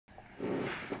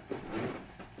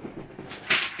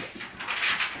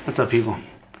What's up, people?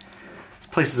 This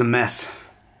place is a mess.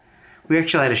 We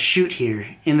actually had a shoot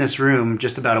here in this room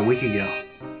just about a week ago.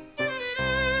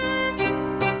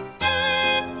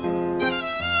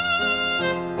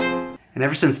 And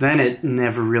ever since then, it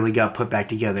never really got put back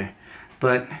together.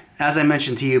 But as I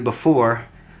mentioned to you before,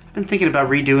 I've been thinking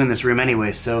about redoing this room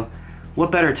anyway, so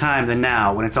what better time than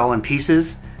now when it's all in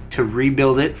pieces to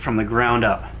rebuild it from the ground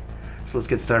up. So let's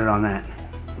get started on that.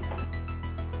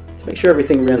 To make sure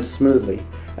everything runs smoothly,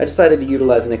 I decided to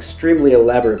utilize an extremely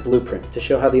elaborate blueprint to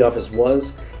show how the office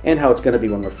was and how it's going to be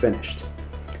when we're finished.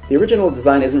 The original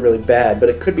design isn't really bad, but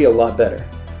it could be a lot better.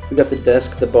 We got the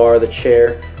desk, the bar, the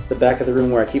chair, the back of the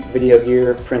room where I keep video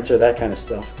gear, printer, that kind of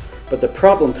stuff. But the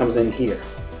problem comes in here.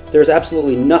 There's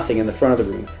absolutely nothing in the front of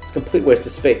the room. It's a complete waste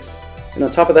of space. And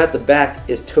on top of that, the back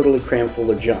is totally crammed full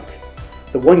of junk.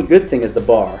 The one good thing is the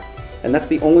bar, and that's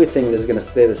the only thing that is going to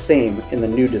stay the same in the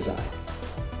new design.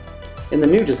 In the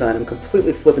new design, I'm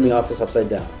completely flipping the office upside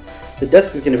down. The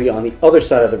desk is going to be on the other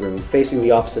side of the room, facing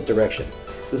the opposite direction.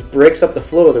 This breaks up the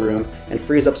flow of the room and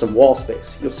frees up some wall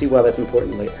space. You'll see why that's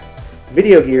important later.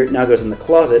 Video gear now goes in the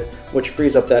closet, which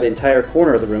frees up that entire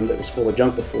corner of the room that was full of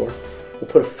junk before. We'll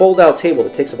put a fold-out table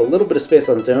that takes up a little bit of space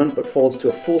on its own, but folds to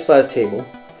a full-size table.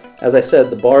 As I said,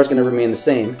 the bar is going to remain the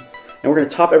same, and we're going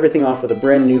to top everything off with a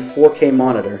brand new 4K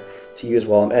monitor to use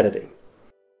while I'm editing.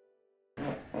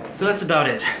 So that's about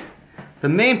it. The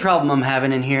main problem I'm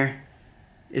having in here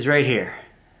is right here.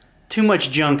 Too much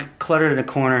junk cluttered in a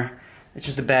corner. It's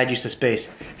just a bad use of space.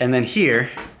 And then here,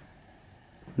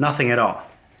 nothing at all.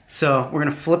 So we're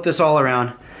gonna flip this all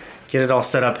around, get it all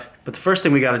set up. But the first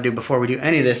thing we gotta do before we do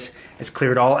any of this is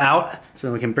clear it all out so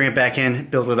that we can bring it back in,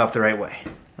 build it up the right way.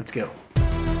 Let's go.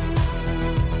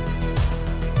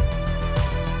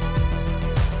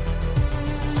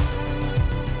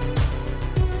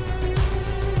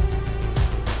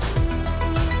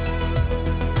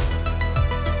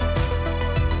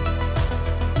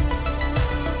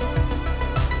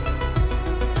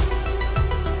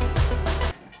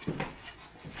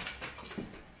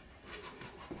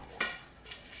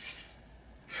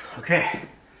 Okay,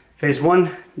 phase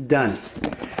one done.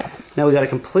 Now we got a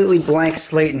completely blank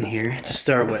slate in here to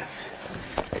start with,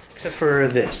 except for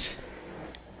this.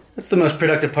 That's the most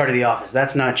productive part of the office.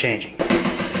 That's not changing.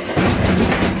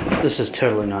 This is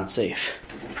totally not safe.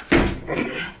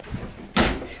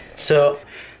 So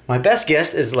my best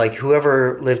guess is like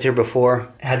whoever lived here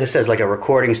before had this as like a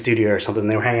recording studio or something.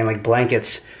 They were hanging like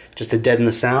blankets just to deaden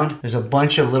the sound. There's a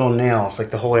bunch of little nails like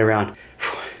the whole way around.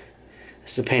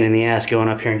 It's a pain in the ass going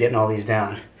up here and getting all these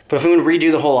down. But if I'm going to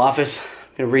redo the whole office,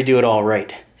 I'm going to redo it all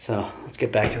right. So let's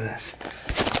get back to this.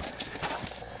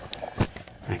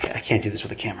 Okay, I can't do this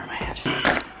with a camera in my hand.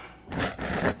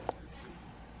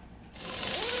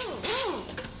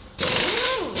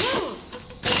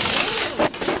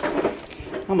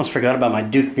 I almost forgot about my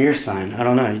Duke beer sign. I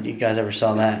don't know, you guys ever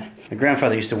saw that? My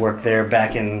grandfather used to work there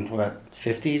back in, what,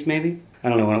 50s maybe? I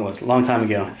don't know when it was, a long time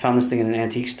ago. I found this thing in an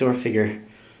antique store, figure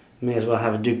may as well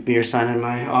have a Duke beer sign in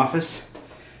my office.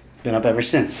 Been up ever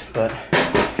since, but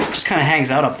it just kind of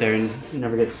hangs out up there and you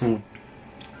never get seen.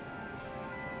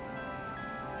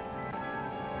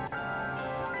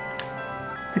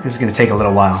 I think this is going to take a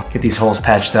little while. Get these holes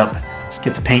patched up,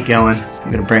 get the paint going. I'm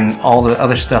going to bring all the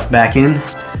other stuff back in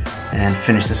and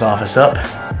finish this office up.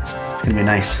 It's going to be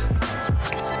nice.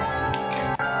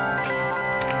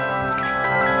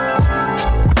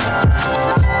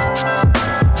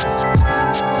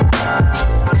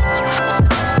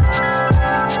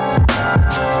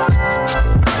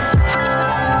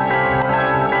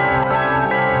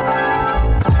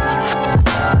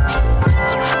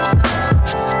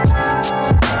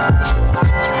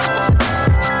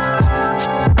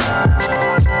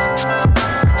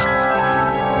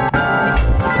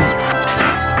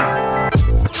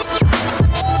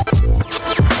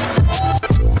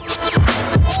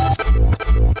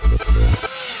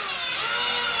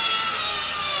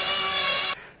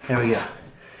 There we go.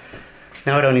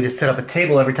 Now I don't need to set up a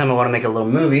table every time I want to make a little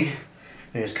movie.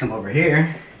 I just come over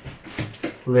here,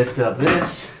 lift up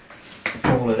this,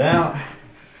 fold it out,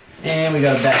 and we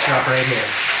got a backdrop right here.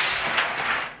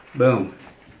 Boom.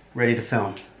 Ready to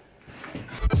film.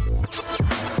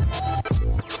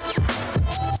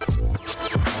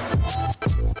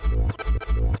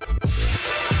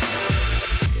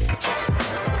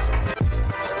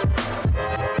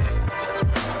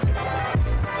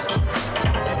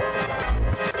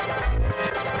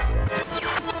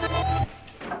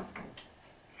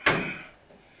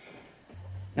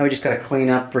 Now we just gotta clean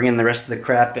up, bring in the rest of the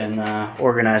crap, and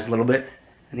organize a little bit,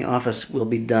 and the office will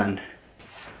be done.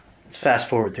 Let's fast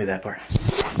forward through that part.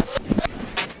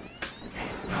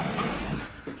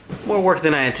 more work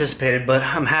than I anticipated, but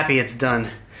I'm happy it's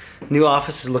done. New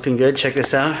office is looking good. Check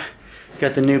this out.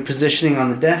 Got the new positioning on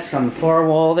the desk on the far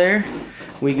wall there.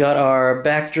 We got our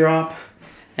backdrop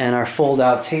and our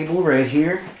fold-out table right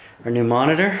here. Our new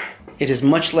monitor. It is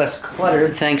much less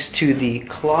cluttered thanks to the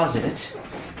closet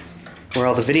where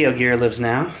all the video gear lives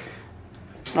now.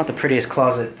 Not the prettiest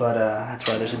closet, but that's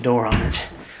why there's a door on it.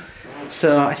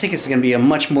 So I think it's going to be a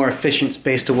much more efficient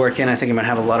space to work in. I think I'm going to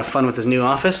have a lot of fun with this new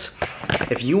office.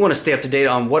 If you want to stay up to date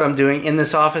on what I'm doing in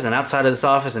this office and outside of this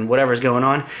office and whatever's going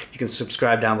on, you can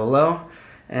subscribe down below.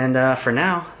 And for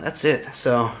now, that's it.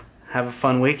 So have a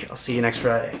fun week. I'll see you next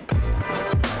Friday.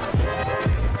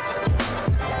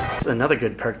 Another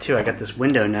good perk too, I got this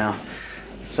window now.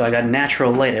 So I got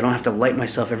natural light. I don't have to light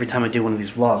myself every time I do one of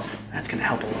these vlogs. That's going to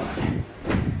help a lot.